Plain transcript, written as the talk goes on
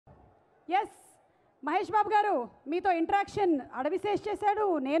Yes Mahesh Babu గారు మీతో interaction Adivi Sesh చేశాడు,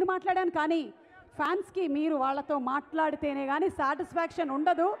 నేను మాట్లాడాను. కానీ ఫ్యాన్స్కి మీరు వాళ్ళతో మాట్లాడితేనే కానీ సాటిస్ఫాక్షన్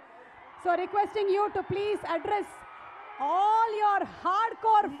ఉండదు. So requesting you to please address all your hard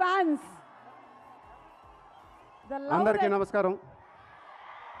core fans. అందరికీ నమస్కారం.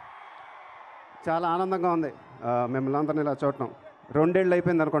 చాలా ఆనందంగా ఉంది మిమ్మల్ని అందరినీ ఇలా చూడటం. 2 ఏళ్ళు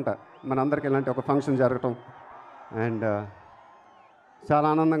అయిపోయింది అనుకుంటా మనందరికీ ఇలాంటి ఒక ఫంక్షన్ జరగటం. అండ్ చాలా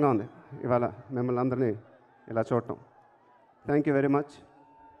ఆనందంగా ఉంది ఇవాళ మిమ్మల్ని అందరినీ ఇలా చూడటం. Thank you very much.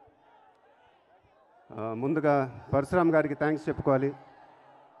 ముందుగా పరశురామ్ గారికి థ్యాంక్స్ చెప్పుకోవాలి.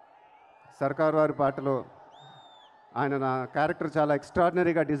 సర్కారు వారి పాటలో ఆయన నా క్యారెక్టర్ చాలా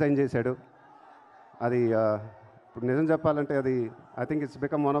ఎక్స్ట్రాడినరీగా డిజైన్ చేశాడు. అది ఇప్పుడు నిజం చెప్పాలంటే అది I think it's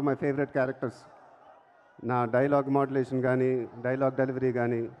become one of my favourite characters. నా డైలాగ్ మాడ్యులేషన్ కానీ, డైలాగ్ డెలివరీ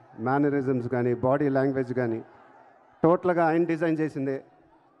కానీ, మేనరిజమ్స్ కానీ, బాడీ లాంగ్వేజ్ కానీ టోటల్గా ఆయన డిజైన్ చేసిందే.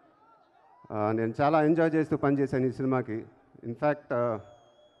 నేను చాలా ఎంజాయ్ చేస్తూ పనిచేశాను ఈ సినిమాకి. ఇన్ఫ్యాక్ట్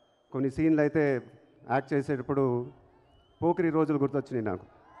కొన్ని సీన్లు అయితే యాక్ట్ చేసేటప్పుడు పోకిరి రోజులు గుర్తొచ్చినాయి నాకు.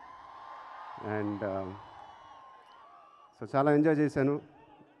 అండ్ సో చాలా ఎంజాయ్ చేశాను.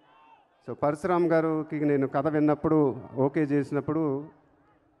 సో పరశురామ్ గారికి నేను కథ విన్నప్పుడు ఓకే చేసినప్పుడు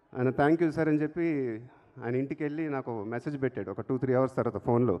ఆయన థ్యాంక్ యూ సార్ అని చెప్పి ఆయన ఇంటికి వెళ్ళి నాకు మెసేజ్ పెట్టాడు ఒక 2-3 అవర్స్ తర్వాత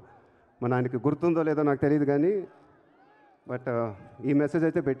ఫోన్లో. మన ఆయనకి గుర్తుందో లేదో నాకు తెలియదు కానీ బట్ ఈ మెసేజ్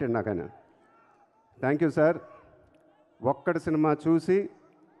అయితే పెట్టాడు నాకు ఆయన. థ్యాంక్ యూ సార్, ఒక్కటి సినిమా చూసి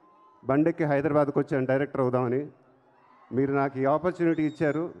బండెక్కి హైదరాబాద్కి వచ్చాను డైరెక్టర్ అవుదామని. మీరు నాకు ఈ ఆపర్చునిటీ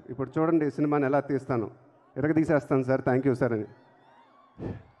ఇచ్చారు. ఇప్పుడు చూడండి ఈ సినిమాని ఎలా తీస్తాను, తీసేస్తాను సార్, థ్యాంక్ యూ సార్ అని.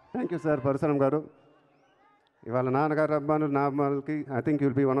 థ్యాంక్ యూ సార్ పరశురామ్ గారు. ఇవాళ నాన్నగారు అబ్బానులు నా అబ్బానులకి I think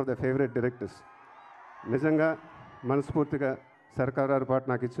you'll be one of the favourite directors. నిజంగా మనస్ఫూర్తిగా సర్కారు వారి పాట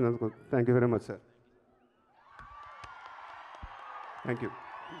నాకు ఇచ్చినందుకు thank you very much sir. Thank you.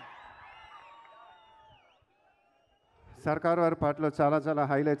 సర్కారు వారి పాటలో చాలా చాలా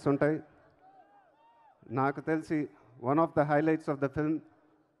హైలైట్స్ ఉంటాయి. నాకు తెలిసి one of the highlights of the film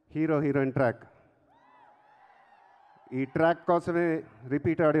heroine track. ఈ ట్రాక్ కోసమే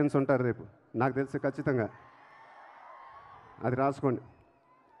రిపీట్ ఆడియన్స్ ఉంటారు రేపు నాకు తెలిసి ఖచ్చితంగా. అది రాసుకోండి.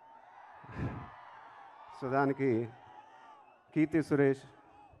 సో దానికి కీర్తి సురేష్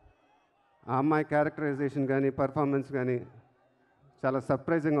ఆ అమ్మాయి క్యారెక్టరైజేషన్ కానీ పర్ఫార్మెన్స్ కానీ చాలా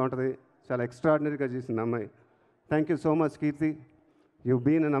సర్ప్రైజింగ్గా ఉంటుంది. చాలా ఎక్స్ట్రాడినరీగా చేసింది అమ్మాయి. Thank you so much Keerthi. You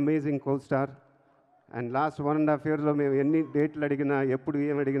been an amazing co star. And last 1.5 yearsలో మేము ఎన్ని డేట్లు అడిగినా ఎప్పుడు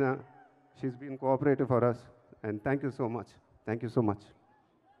ఏం అడిగినా she's been cooperative for us. And thank you so much. Thank you so much.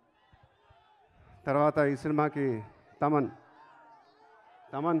 తర్వాత ఈ సినిమాకి తమన్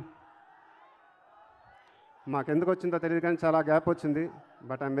మాకెందుకు వచ్చిందో తెలియదు కానీ చాలా గ్యాప్ వచ్చింది.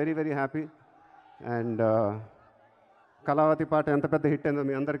 But I'm very very happy. And Kalavathi పాట ఎంత పెద్ద హిట్ అయిందో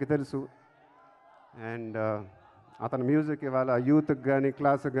మీ అందరికీ తెలుసు. అండ్ అతని మ్యూజిక్ ఇవాళ యూత్కి కానీ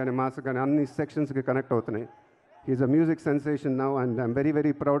క్లాస్కి కానీ మాస్కి కానీ అన్ని సెక్షన్స్కి కనెక్ట్ అవుతున్నాయి. He's a music sensation now and I'm very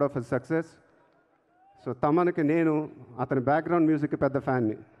very proud of his success. So తమన్కి నేను అతని బ్యాక్గ్రౌండ్ మ్యూజిక్కి పెద్ద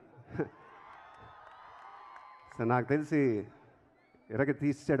ఫ్యాన్ని. సో నాకు తెలిసి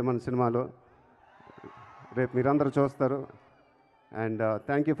తీసాడు మన సినిమాలో. రేపు మీరందరూ చూస్తారు. And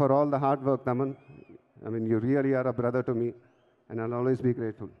thank you for all the hard work Thaman. I mean you really are a brother to me and I'll always be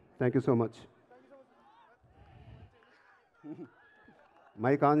grateful. Thank you so much.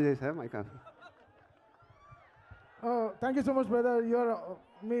 Mic on చేసా mic on. Thank you so much brother. Your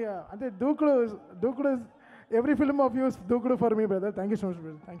మీ అంటే దూకుడు every film of use దూకుడు for me brother. Thank you so much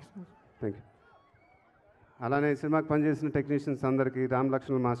brother. Thank you so much. Thank you. అలానే సినిమాకి పనిచేసిన technicians అందరికీ Ram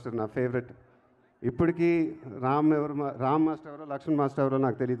Laxman master నా favourite. ఇప్పటికీ రామ్ మాస్టర్ ఎవరో లక్ష్మణ్ మాస్టర్ ఎవరో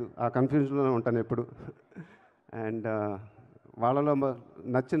నాకు తెలీదు. ఆ కన్ఫ్యూజన్లోనే ఉంటాను ఎప్పుడు. అండ్ వాళ్ళలో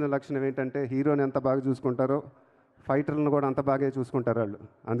నచ్చిన లక్షణం ఏంటంటే హీరోని ఎంత బాగా చూసుకుంటారో ఫైటర్లను కూడా అంత బాగా చూసుకుంటారు వాళ్ళు.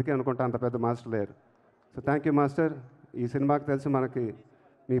 అందుకే అనుకుంటా అంత పెద్ద మాస్టర్ లేరు. So thank you master. ఈ సినిమాకి తెలిసి మనకి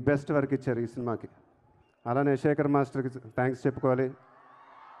మీ బెస్ట్ వర్క్ ఇచ్చారు ఈ సినిమాకి. అలానే శేఖర్ మాస్టర్కి థ్యాంక్స్ చెప్పుకోవాలి.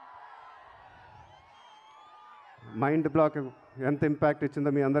 మైండ్ బ్లాక్ ఎంత ఇంపాక్ట్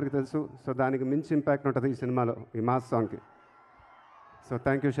ఇచ్చిందో మీ అందరికీ తెలుసు. సో దానికి మించి ఇంపాక్ట్ ఉంటుంది ఈ సినిమాలో ఈ మాస్ సాంగ్కి. So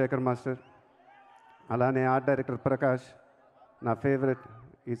thank you Shekhar master. అలానే ఆర్ట్ డైరెక్టర్ ప్రకాష్ నా ఫేవరెట్.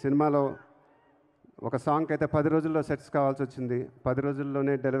 ఈ సినిమాలో ఒక సాంగ్కి అయితే 10 రోజుల్లో సెట్స్ కావాల్సి వచ్చింది. 10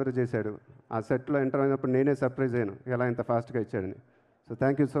 రోజుల్లోనే డెలివరీ చేశాడు. ఆ సెట్లో ఎంటర్ అయినప్పుడు నేనే సర్ప్రైజ్ అయ్యాను ఎలా ఇంత ఫాస్ట్గా ఇచ్చాడని. So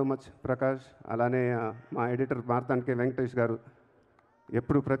thank you so much Prakash. అలానే మా ఎడిటర్ మార్తాండ్కే వెంకటేష్ గారు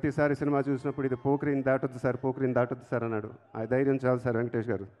ఎప్పుడు ప్రతిసారి సినిమా చూసినప్పుడు ఇది పోక్రీని దాటొద్దు సార్ అన్నాడు. ఆ ధైర్యం చాలు సార్ వెంకటేష్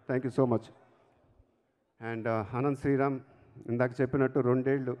గారు. Thank you so much. And Anant Sriram ఇందాక చెప్పినట్టు 2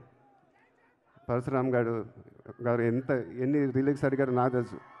 ఏళ్ళు పరశురామ్ గారు ఎన్ని రిలీక్స్ అడిగారు నాకు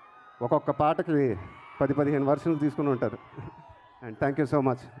తెలుసు. ఒక్కొక్క పాటకి 10-15 వర్షన్లు తీసుకుని ఉంటారు. And thank you so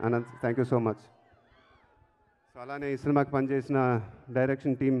much Anant, thank you so much. So అలానే ఈ సినిమాకి పనిచేసిన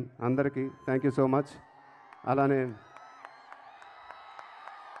డైరెక్షన్ టీం అందరికీ థ్యాంక్ యూ సో మచ్. అలానే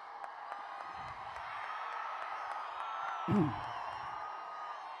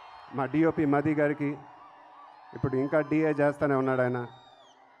మా డిఓపి మది గారికి, ఇప్పుడు ఇంకా డిఏ చేస్తూనే ఉన్నాడు ఆయన.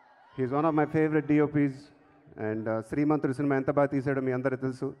 He's one of my favourite DOPs. And Srimanthudu cinema ఎంత బాగా తీసాడో మీ అందరికీ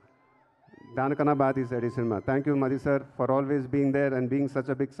తెలుసు, దానికన్నా బాగా తీశాడు ఈ సినిమా. థ్యాంక్ యూ మది sir for always being there and being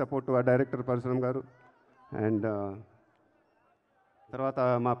such a big support to ఆ డైరెక్టర్ పరశురామ్ గారు. అండ్ తర్వాత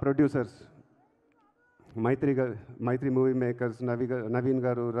మా ప్రొడ్యూసర్స్ మైత్రి మూవీ మేకర్స్ నవీన్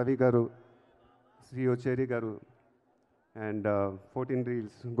గారు, రవి గారు, సిఓ చెరీ గారు, అండ్ 14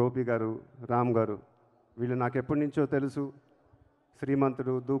 రీల్స్ గోపి గారు, రామ్ గారు. వీళ్ళు నాకు ఎప్పటి నుంచో తెలుసు.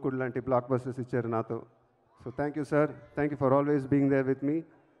 శ్రీమంతుడు, దూకుడు లాంటి బ్లాక్ బస్టర్స్ ఇచ్చారు నాతో. So thank you sir, thank you for always being there with me.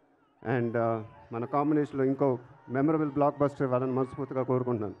 And మన కాంబినేషన్లో ఇంకో మెమరబుల్ బ్లాక్ బస్టర్ ఇవ్వాలని మనస్ఫూర్తిగా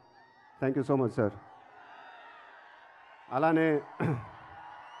కోరుకుంటున్నాను. Thank you so much sir. అలానే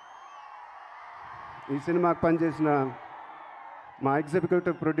ఈ సినిమాకి పనిచేసిన మా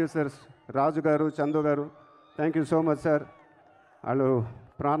ఎగ్జిక్యూటివ్ ప్రొడ్యూసర్స్ రాజు గారు, చందు గారు, thank you so much sir. వాళ్ళు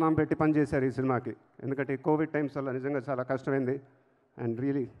ప్రాణం పెట్టి పనిచేశారు ఈ సినిమాకి, ఎందుకంటే కోవిడ్ టైమ్స్ వల్ల నిజంగా చాలా కష్టమైంది. And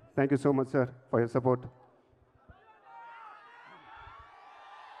really thank you so much sir for your support.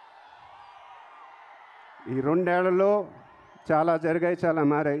 ఈ 2 ఏళ్లలో చాలా జరిగాయి, చాలా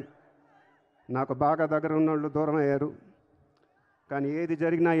మారాయి. నాకు బాగా దగ్గర ఉన్నోళ్ళు దూరం అయ్యారు. కానీ ఏది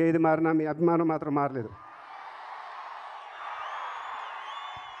జరిగినా, ఏది మారినా మీ అభిమానం మాత్రం మారలేదు.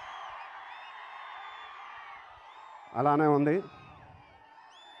 అలానే ఉంది.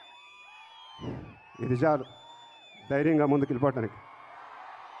 ఇది చాలు ధైర్యంగా ముందుకు వెళ్ళిపోవటానికి.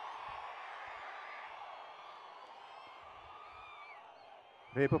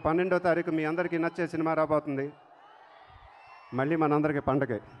 రేపు 12వ తారీఖు మీ అందరికీ నచ్చే సినిమా రాబోతుంది. మళ్ళీ మనందరికీ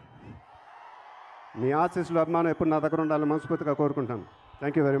పండగే. మీ ఆశీస్సులు, అభిమానం ఎప్పుడు నా దగ్గర ఉండాలని మనస్ఫూర్తిగా కోరుకుంటాను.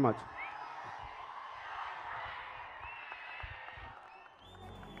 Thank you very much.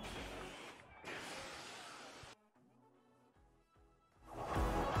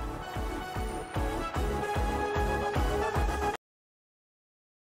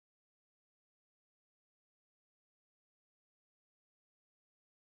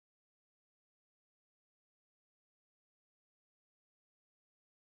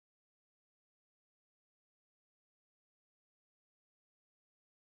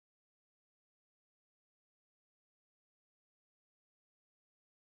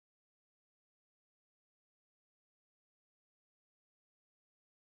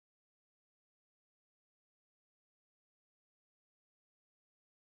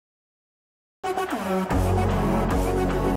 Thank you.